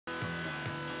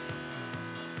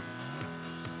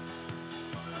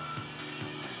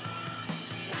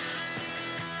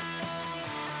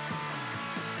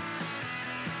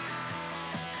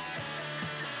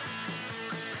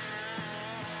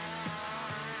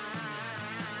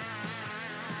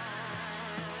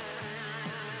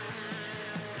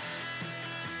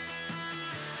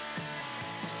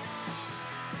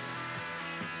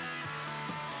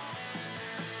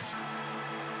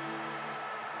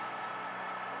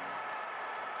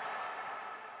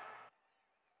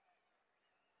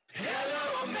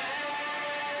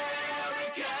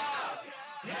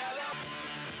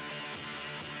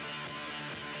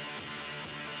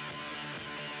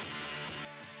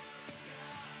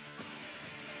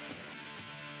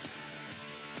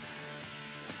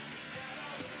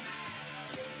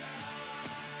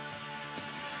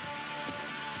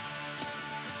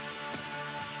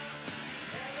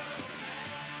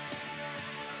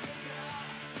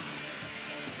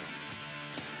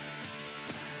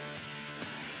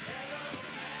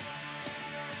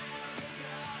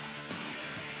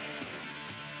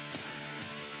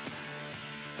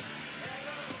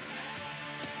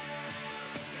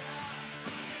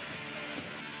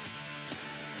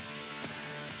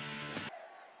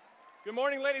Good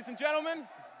morning, ladies and gentlemen.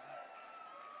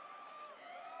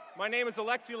 My name is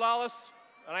Alexi Lalas,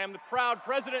 and I am the proud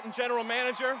president and general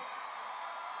manager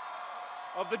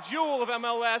of the jewel of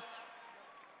MLS,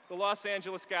 the Los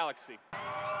Angeles Galaxy,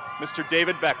 Mr.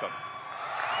 David Beckham.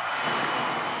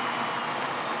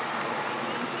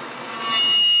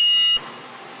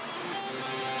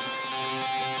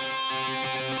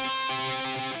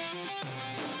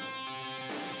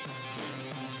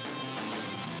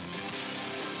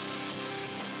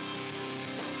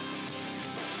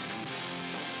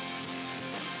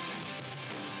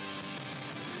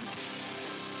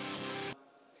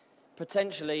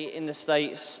 Potentially, in the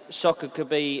States, soccer could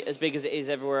be as big as it is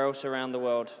everywhere else around the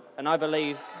world. And I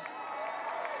believe,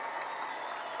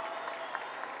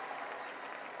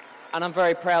 and I'm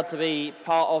very proud to be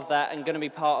part of that and going to be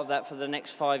part of that for the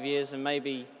next 5 years and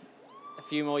maybe a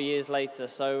few more years later.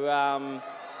 So,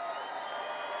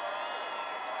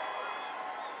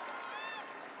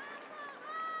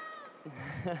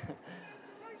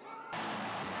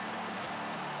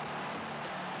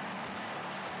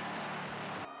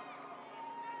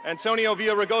 Antonio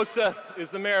Villaraigosa is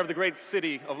the mayor of the great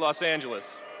city of Los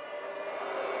Angeles.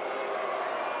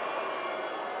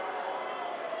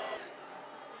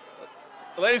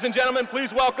 Ladies and gentlemen,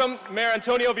 please welcome Mayor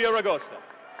Antonio Villaraigosa.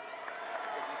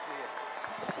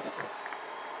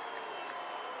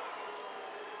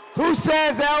 Who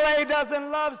says LA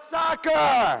doesn't love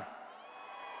soccer?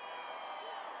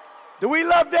 Do we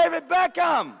love David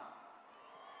Beckham?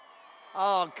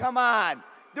 Oh, come on.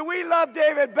 Do we love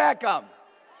David Beckham?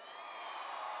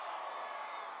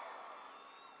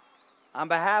 On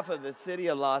behalf of the city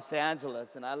of Los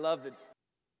Angeles, and I love the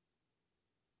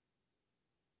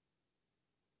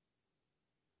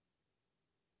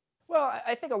Well,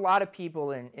 I think a lot of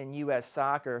people in U.S.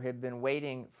 soccer have been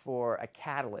waiting for a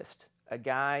catalyst, a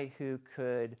guy who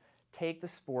could take the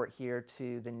sport here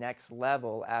to the next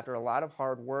level after a lot of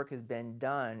hard work has been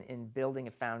done in building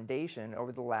a foundation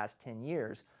over the last 10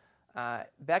 years.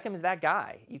 Beckham is that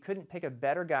guy. You couldn't pick a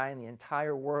better guy in the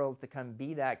entire world to come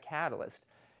be that catalyst.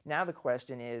 Now the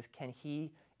question is, can he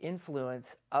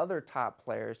influence other top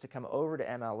players to come over to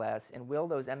MLS, and will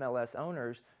those MLS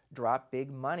owners drop big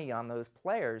money on those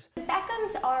players? The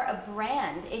Beckhams are a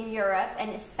brand in Europe and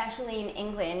especially in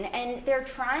England, and they're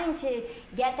trying to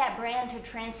get that brand to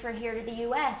transfer here to the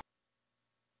U.S.